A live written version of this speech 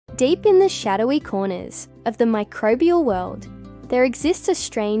deep in the shadowy corners of the microbial world, there exists a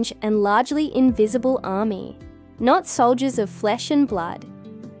strange and largely invisible army, not soldiers of flesh and blood,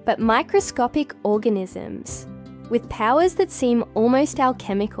 but microscopic organisms with powers that seem almost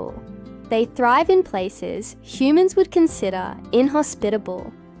alchemical. They thrive in places humans would consider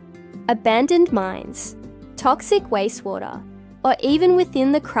inhospitable, abandoned mines, toxic wastewater, or even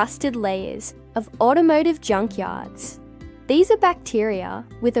within the crusted layers of automotive junkyards. These are bacteria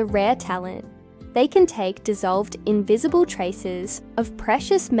with a rare talent. They can take dissolved invisible traces of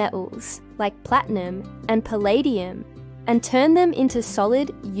precious metals like platinum and palladium and turn them into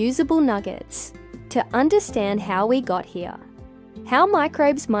solid, usable nuggets. To understand how we got here, how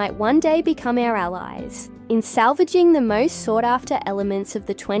microbes might one day become our allies in salvaging the most sought-after elements of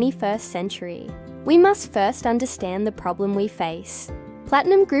the 21st century, we must first understand the problem we face.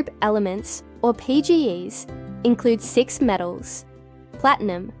 Platinum group elements, or PGEs, include 6 metals: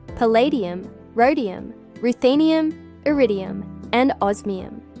 platinum, palladium, rhodium, ruthenium, iridium, and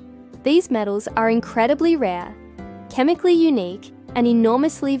osmium. These metals are incredibly rare, chemically unique, and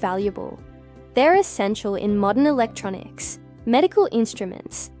enormously valuable. They're essential in modern electronics, medical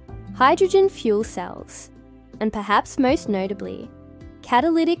instruments, hydrogen fuel cells, and perhaps most notably,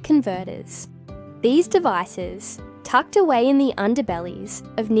 catalytic converters. These devices, tucked away in the underbellies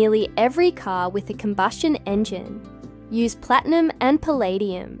of nearly every car with a combustion engine, use platinum and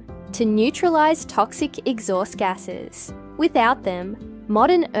palladium to neutralize toxic exhaust gases. Without them,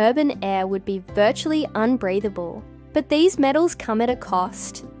 modern urban air would be virtually unbreathable. But these metals come at a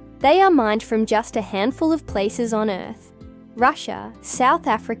cost. They are mined from just a handful of places on Earth. Russia, South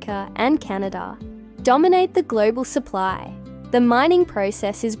Africa, and Canada dominate the global supply. The mining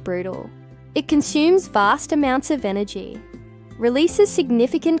process is brutal. It consumes vast amounts of energy, releases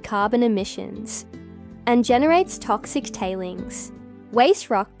significant carbon emissions, and generates toxic tailings, waste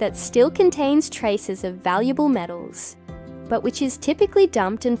rock that still contains traces of valuable metals, but which is typically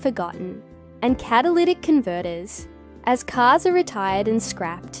dumped and forgotten, and catalytic converters. As cars are retired and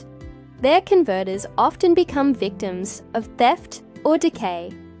scrapped, their converters often become victims of theft or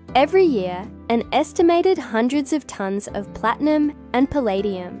decay. Every year, an estimated hundreds of tons of platinum and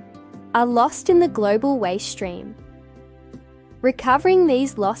palladium are lost in the global waste stream. Recovering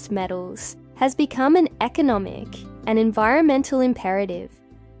these lost metals has become an economic and environmental imperative.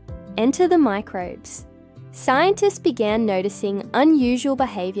 Enter the microbes. Scientists began noticing unusual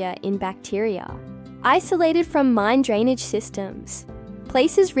behavior in bacteria, isolated from mine drainage systems,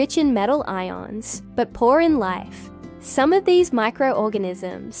 places rich in metal ions but poor in life. Some of these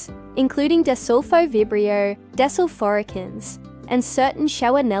microorganisms, including Desulfovibrio, desulforicans, and certain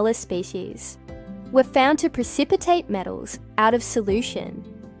Shewanella species, were found to precipitate metals out of solution.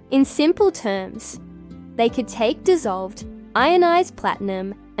 In simple terms, they could take dissolved, ionized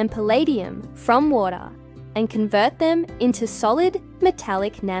platinum and palladium from water and convert them into solid,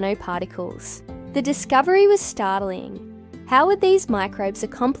 metallic nanoparticles. The discovery was startling. How were these microbes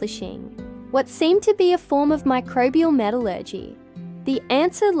accomplishing what seemed to be a form of microbial metallurgy? The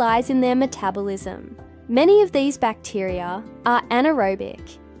answer lies in their metabolism. Many of these bacteria are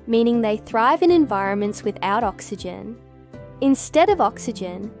anaerobic, meaning they thrive in environments without oxygen. Instead of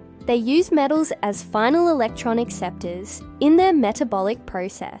oxygen, they use metals as final electron acceptors in their metabolic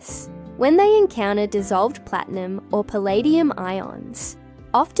process. When they encounter dissolved platinum or palladium ions,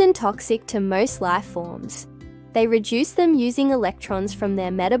 often toxic to most life forms, they reduce them using electrons from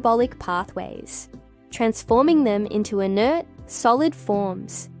their metabolic pathways, transforming them into inert, solid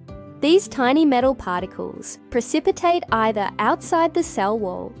forms. These tiny metal particles precipitate either outside the cell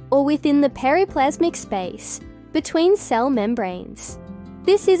wall or within the periplasmic space between cell membranes.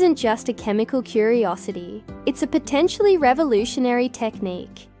 This isn't just a chemical curiosity, it's a potentially revolutionary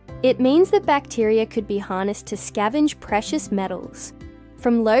technique. It means that bacteria could be harnessed to scavenge precious metals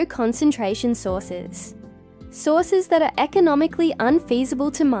from low concentration sources that are economically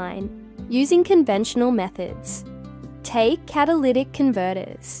unfeasible to mine using conventional methods. Take catalytic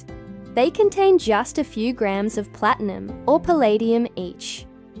converters. They contain just a few grams of platinum or palladium each,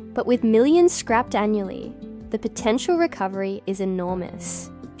 but with millions scrapped annually, the potential recovery is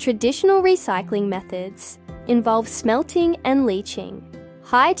enormous. Traditional recycling methods involve smelting and leaching,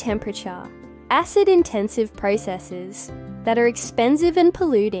 high temperature, acid-intensive processes that are expensive and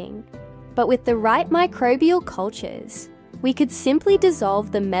polluting. But with the right microbial cultures, we could simply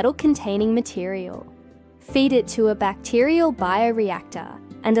dissolve the metal-containing material, feed it to a bacterial bioreactor,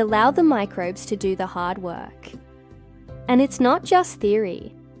 and allow the microbes to do the hard work. And it's not just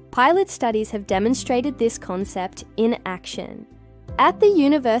theory. Pilot studies have demonstrated this concept in action. At the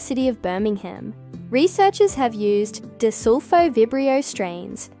University of Birmingham, researchers have used Desulfovibrio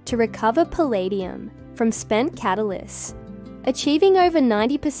strains to recover palladium from spent catalysts, achieving over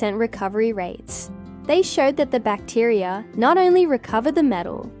 90% recovery rates. They showed that the bacteria not only recover the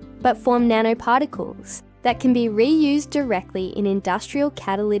metal, but form nanoparticles that can be reused directly in industrial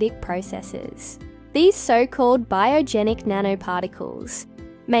catalytic processes. These so-called biogenic nanoparticles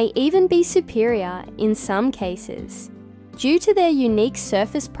may even be superior in some cases, due to their unique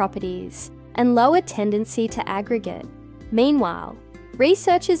surface properties and lower tendency to aggregate. Meanwhile,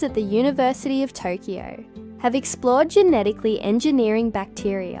 researchers at the University of Tokyo have explored genetically engineering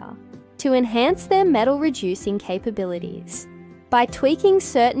bacteria to enhance their metal-reducing capabilities. By tweaking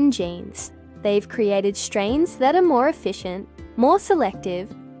certain genes, they've created strains that are more efficient, more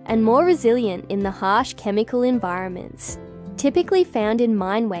selective, and more resilient in the harsh chemical environments typically found in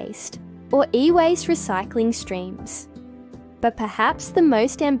mine waste or e-waste recycling streams. But perhaps the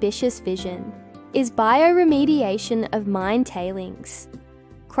most ambitious vision is bioremediation of mine tailings.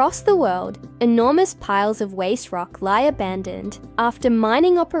 Across the world, enormous piles of waste rock lie abandoned after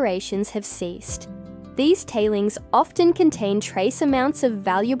mining operations have ceased. These tailings often contain trace amounts of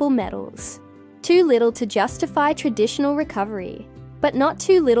valuable metals, too little to justify traditional recovery, but not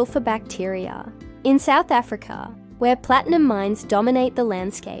too little for bacteria. In South Africa, where platinum mines dominate the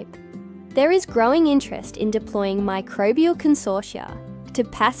landscape, there is growing interest in deploying microbial consortia to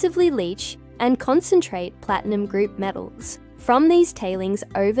passively leach and concentrate platinum group metals from these tailings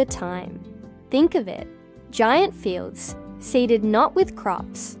over time. Think of it, giant fields seeded not with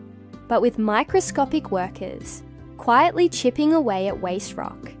crops, but with microscopic workers quietly chipping away at waste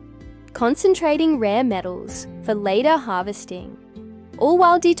rock, concentrating rare metals for later harvesting, all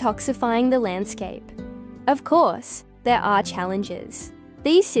while detoxifying the landscape. Of course, there are challenges.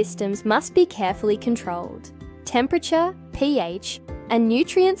 These systems must be carefully controlled. Temperature, pH, and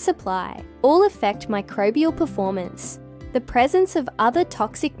nutrient supply all affect microbial performance. The presence of other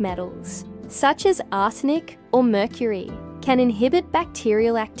toxic metals, such as arsenic or mercury, can inhibit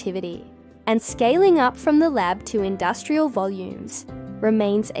bacterial activity, and scaling up from the lab to industrial volumes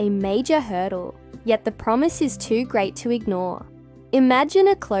remains a major hurdle, yet the promise is too great to ignore. Imagine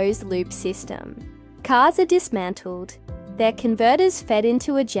a closed-loop system. Cars are dismantled, their converters fed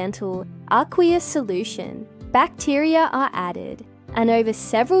into a gentle, aqueous solution, bacteria are added, and over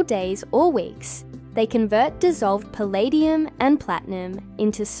several days or weeks, they convert dissolved palladium and platinum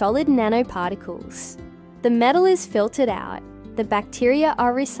into solid nanoparticles. The metal is filtered out, the bacteria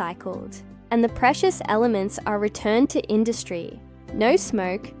are recycled, and the precious elements are returned to industry. No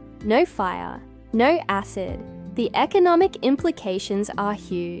smoke, no fire, no acid. The economic implications are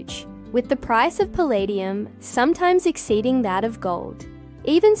huge, with the price of palladium sometimes exceeding that of gold.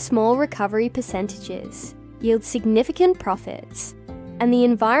 Even small recovery percentages yield significant profits, and the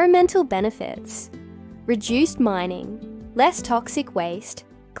environmental benefits, reduced mining, less toxic waste,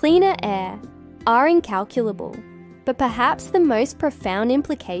 cleaner air, are incalculable. But perhaps the most profound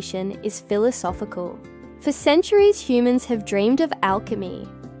implication is philosophical. For centuries, humans have dreamed of alchemy,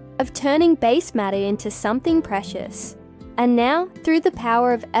 of turning base matter into something precious. And now, through the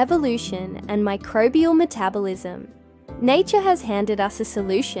power of evolution and microbial metabolism, nature has handed us a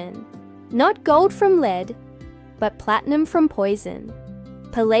solution. Not gold from lead, but platinum from poison,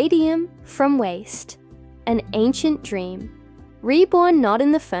 palladium from waste. An ancient dream, reborn not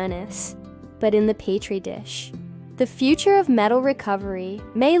in the furnace, but in the petri dish. The future of metal recovery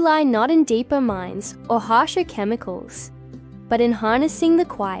may lie not in deeper mines or harsher chemicals, but in harnessing the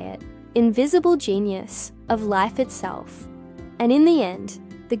quiet, invisible genius of life itself. And in the end,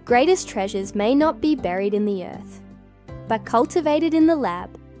 the greatest treasures may not be buried in the earth, but cultivated in the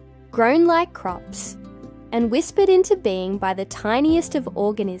lab, grown like crops, and whispered into being by the tiniest of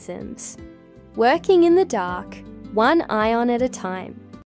organisms, working in the dark, one ion at a time.